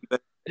beeping.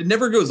 It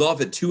never goes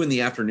off at 2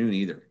 p.m.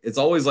 either. It's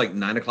always like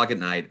 9 o'clock at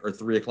night or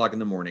 3 o'clock in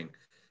the morning.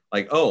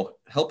 Like, oh,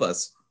 help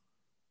us.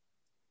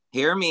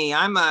 Hear me.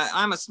 I'm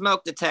a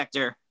smoke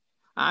detector.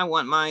 I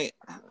want my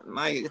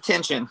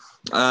attention.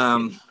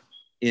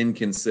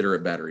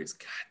 Inconsiderate batteries.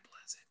 God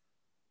bless it.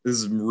 This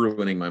is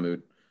ruining my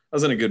mood. I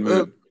was in a good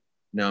mood.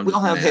 Now I'm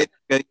just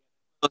mad.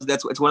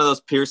 It's one of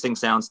those piercing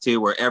sounds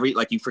too, where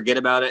you forget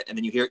about it and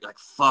then you hear it, like,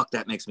 fuck,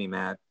 that makes me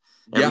mad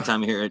every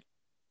time you hear it.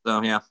 So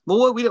yeah.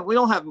 Well, we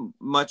don't have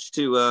much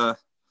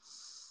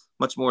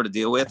more to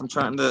deal with. I'm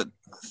trying to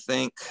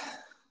think.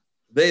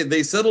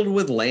 They settled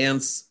with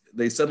Lance.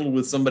 They settled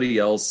with somebody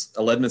else,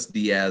 Aledmus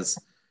Diaz.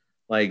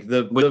 Like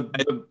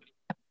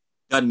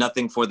got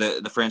nothing for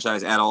the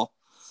franchise at all.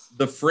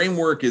 The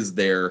framework is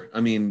there. I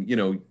mean,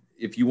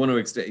 if you want to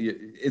extend,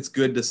 it's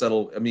good to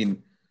settle. I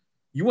mean,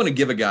 you want to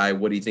give a guy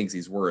what he thinks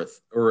he's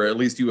worth, or at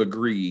least you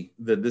agree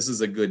that this is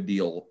a good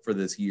deal for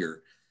this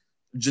year,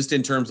 just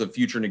in terms of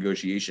future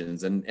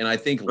negotiations. And I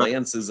think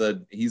Lance he's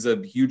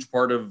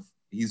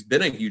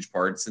been a huge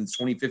part since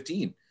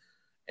 2015.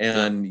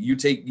 and you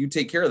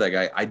take care of that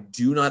guy. I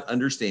do not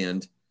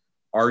understand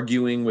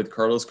arguing with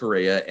Carlos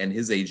Correa and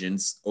his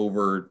agents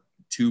over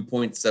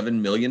 $2.7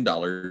 million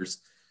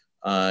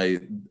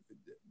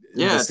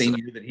the same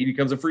year that he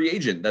becomes a free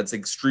agent. That's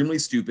extremely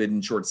stupid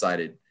and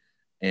short-sighted.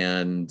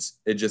 And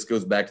it just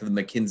goes back to the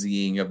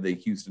McKinseying of the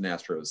Houston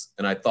Astros.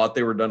 And I thought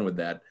they were done with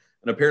that.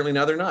 And apparently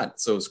now they're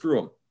not. So screw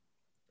them.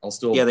 I'll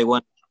still. Yeah, they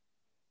won.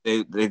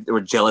 They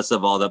were jealous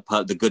of all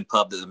the good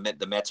pub that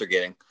the Mets are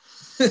getting.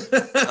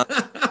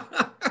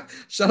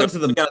 Shout out to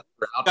the Mets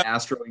for out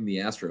Astroing the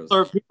Astros.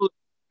 Or people.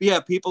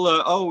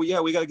 Oh yeah,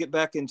 we got to get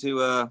back into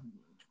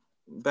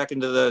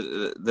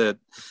the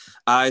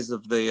eyes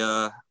of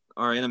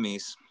our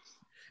enemies.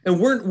 And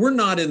we're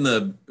not of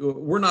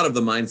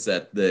the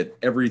mindset that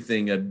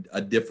everything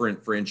a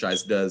different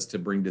franchise does to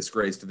bring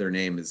disgrace to their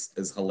name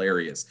is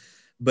hilarious.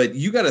 But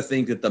you got to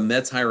think that the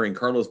Mets hiring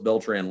Carlos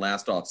Beltran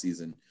last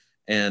offseason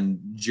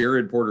and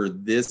Jared Porter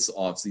this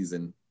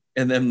offseason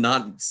and them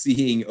not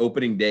seeing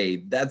opening day,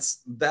 that's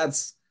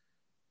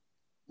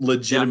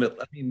legitimate.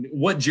 Yeah. I mean,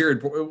 what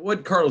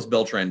Carlos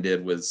Beltran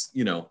did was,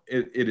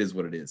 it is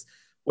what it is.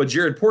 What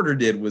Jared Porter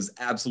did was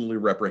absolutely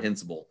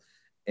reprehensible.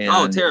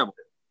 And terrible.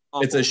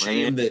 Awful, it's a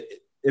shame that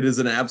it is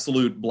an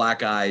absolute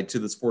black eye to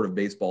the sport of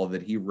baseball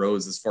that he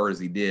rose as far as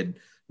he did,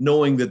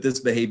 knowing that this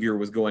behavior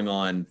was going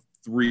on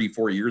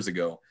 3-4 years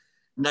ago.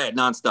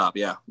 Nonstop.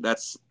 Yeah.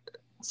 That's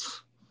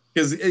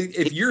because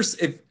if you're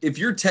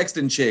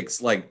texting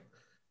chicks like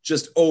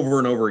just over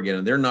and over again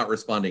and they're not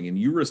responding and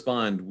you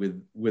respond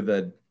with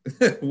a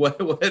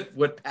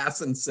what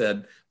Passan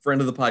said, friend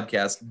of the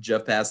podcast,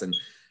 Jeff Passan,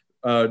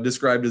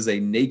 described as a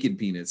naked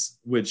penis,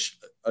 which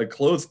a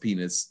clothed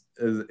penis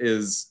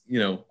is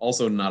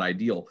also not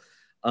ideal.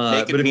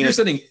 But if you're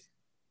sending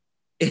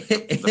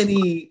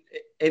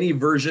any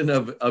version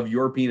of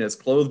your penis,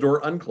 clothed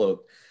or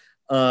unclothed,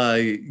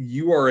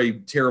 you are a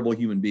terrible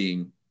human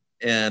being.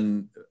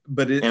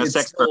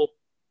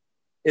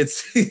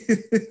 It's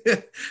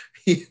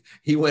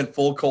he went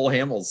full Cole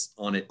Hamels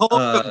on it. Full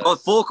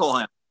Cole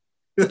Hamels.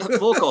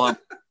 Full Cole Hamels.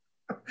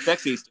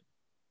 Sexy.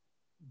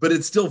 But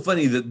it's still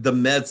funny that the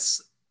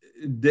Mets,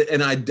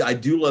 and I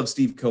do love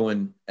Steve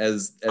Cohen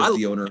as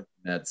the owner of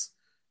the Mets.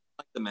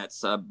 I like the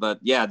Mets, but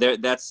yeah,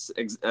 that's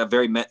a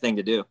very Met thing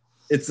to do.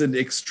 It's an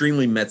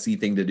extremely Metsy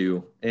thing to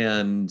do,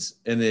 and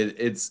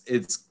it's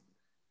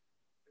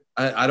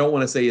I don't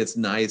want to say it's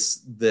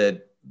nice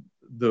that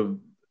the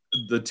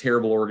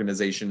terrible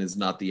organization is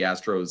not the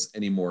Astros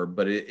anymore,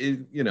 but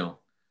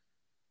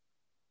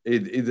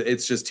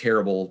it's just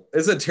terrible.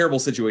 It's a terrible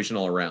situation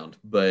all around,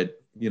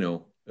 but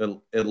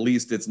at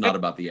least it's not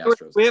about the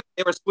Astros. They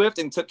were swift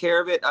and took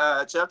care of it.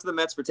 Shout out to the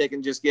Mets for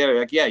taking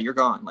you're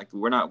gone. Like,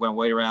 we're not going to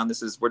wait around.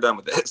 We're done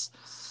with this.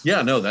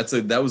 Yeah, no,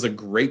 that was a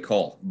great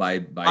call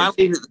by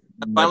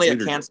finally a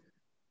cancel.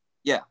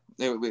 Yeah,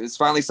 it's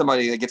finally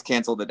somebody that gets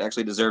canceled that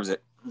actually deserves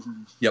it.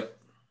 Yep.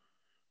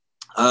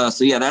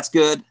 So yeah, that's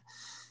good.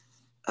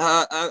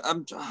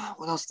 I'm.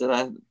 What else did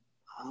I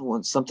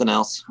want? Something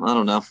else. I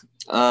don't know.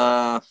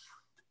 I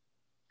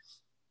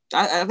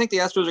think the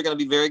Astros are going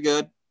to be very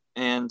good,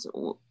 and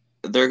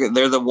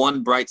they're the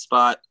one bright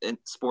spot in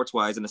sports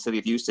wise in the city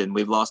of Houston.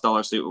 We've lost all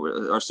our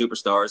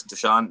superstars.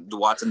 Deshaun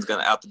Watson's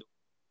going to out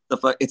the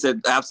fuck. It's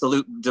an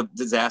absolute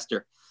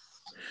disaster.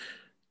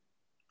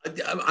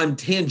 I'm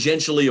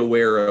tangentially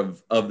aware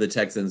of the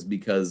Texans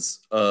because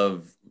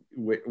of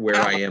where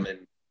I am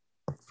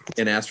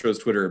in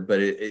Astros Twitter,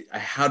 but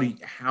how do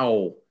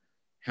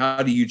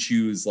you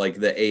choose like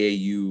the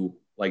AAU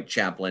like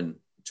chaplain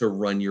to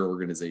run your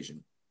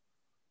organization?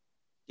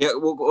 Yeah,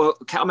 well,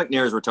 Cal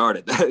McNair is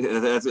retarded.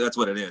 that's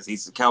what it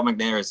is. Cal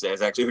McNair is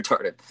actually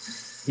retarded.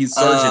 He's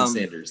Sergeant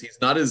Sanders.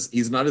 He's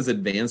not as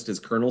advanced as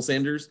Colonel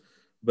Sanders,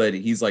 but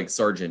he's like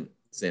Sergeant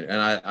Sanders.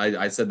 And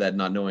I said that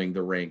not knowing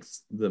the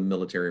ranks, the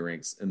military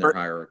ranks in their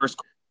hierarchy.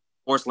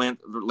 First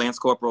Lance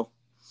Corporal.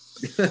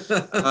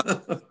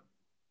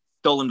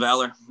 Stolen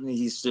valor.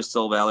 He's just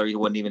stole valor. He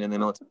wasn't even in the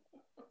military.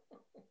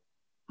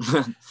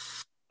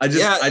 I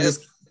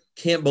just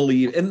can't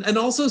believe, and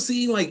also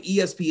seeing like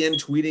ESPN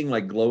tweeting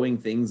like glowing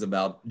things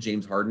about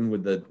James Harden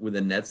with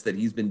the Nets that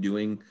he's been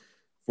doing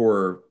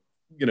for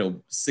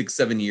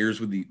 6-7 years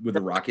with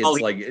the Rockets,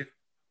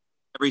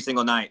 every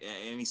single night.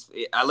 And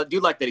I do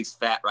like that he's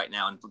fat right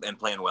now and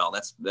playing well.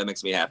 That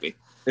makes me happy.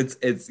 That's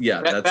a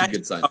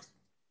good sign.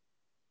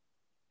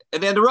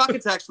 And then the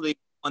Rockets actually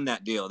won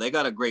that deal. They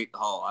got a great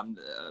haul. I'm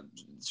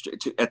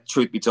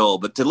truth be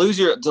told, but to lose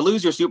your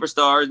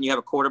superstar and you have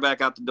a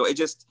quarterback out the door, it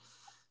just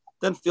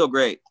doesn't feel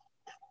great.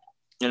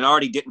 And it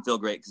already didn't feel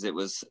great because it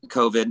was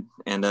COVID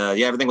and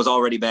everything was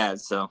already bad.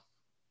 So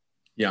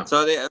yeah.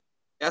 So the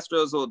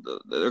Astros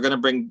they're gonna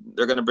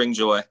bring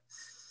joy.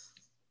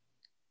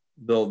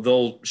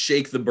 They'll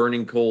shake the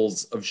burning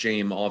coals of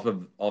shame off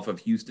of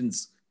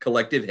Houston's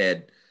collective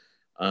head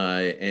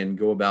and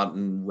go about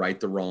and right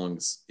the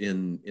wrongs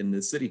in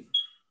this city.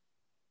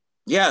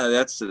 Yeah,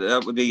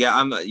 that would be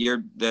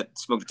that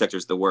smoke detector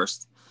is the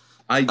worst.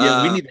 We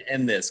need to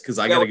end this because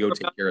I got to go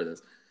take care of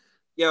this.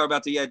 Yeah, we're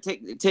about to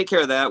take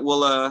care of that.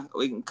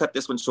 We can cut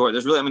this one short.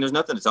 There's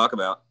nothing to talk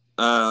about.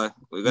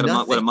 We've got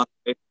a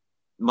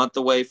month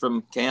away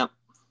from camp.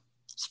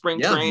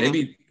 Spring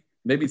training.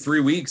 Maybe 3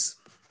 weeks.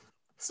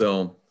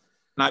 So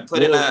and I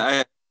put in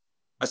I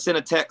sent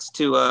a text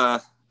to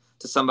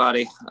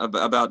somebody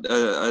about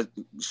a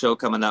show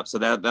coming up. So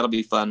that'll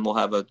be fun. We'll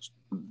have a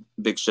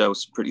big show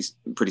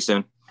pretty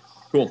soon.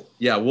 Cool.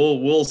 Yeah,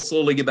 we'll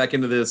slowly get back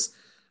into this.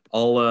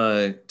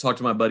 I'll talk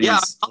to my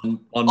buddies on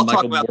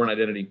Michael Bourne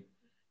Identity.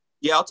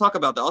 Yeah, I'll talk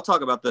about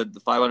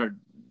the 500.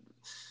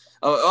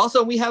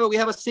 Also, we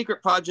have a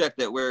secret project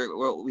that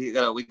we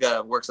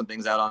gotta work some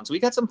things out on. So we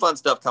got some fun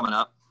stuff coming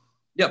up.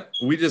 Yep,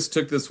 we just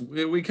took this.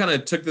 We kind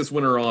of took this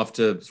winter off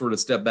to sort of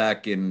step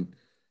back and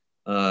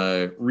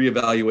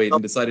reevaluate,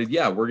 and decided,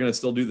 we're gonna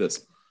still do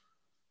this.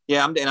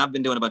 Yeah, and I've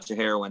been doing a bunch of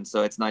heroin,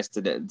 so it's nice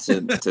to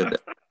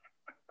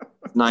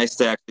nice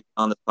to actually be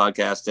on this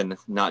podcast and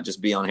not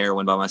just be on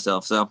heroin by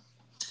myself. So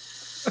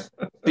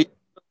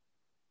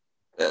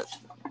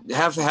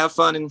have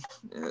fun and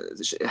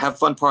have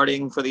fun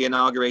partying for the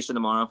inauguration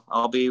tomorrow.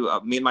 I'll be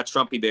me and my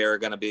Trumpy bear are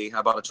going to be. How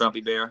about a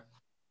Trumpy bear?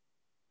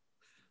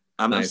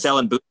 I'm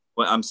selling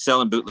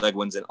bootleg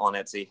ones on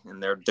Etsy,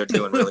 and they're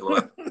doing really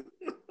well.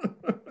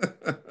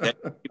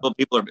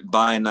 People are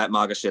buying that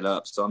MAGA shit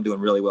up, so I'm doing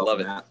really well. Love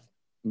it. That.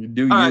 You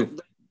do you right.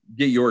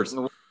 Get yours.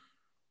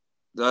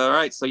 All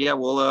right, so yeah,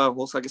 we'll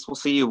I guess we'll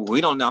see you.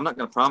 We don't know. I'm not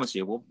going to promise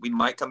you. We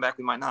might come back.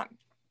 We might not.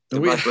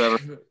 Goodbye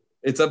forever.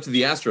 It's up to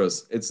the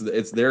Astros.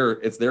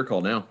 It's their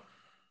call now.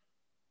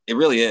 It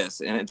really is,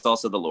 and it's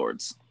also the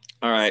Lord's.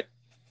 All right,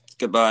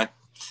 goodbye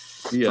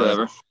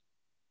forever.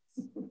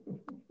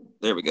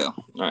 There we go.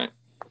 All right,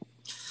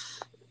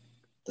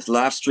 this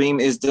live stream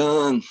is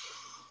done.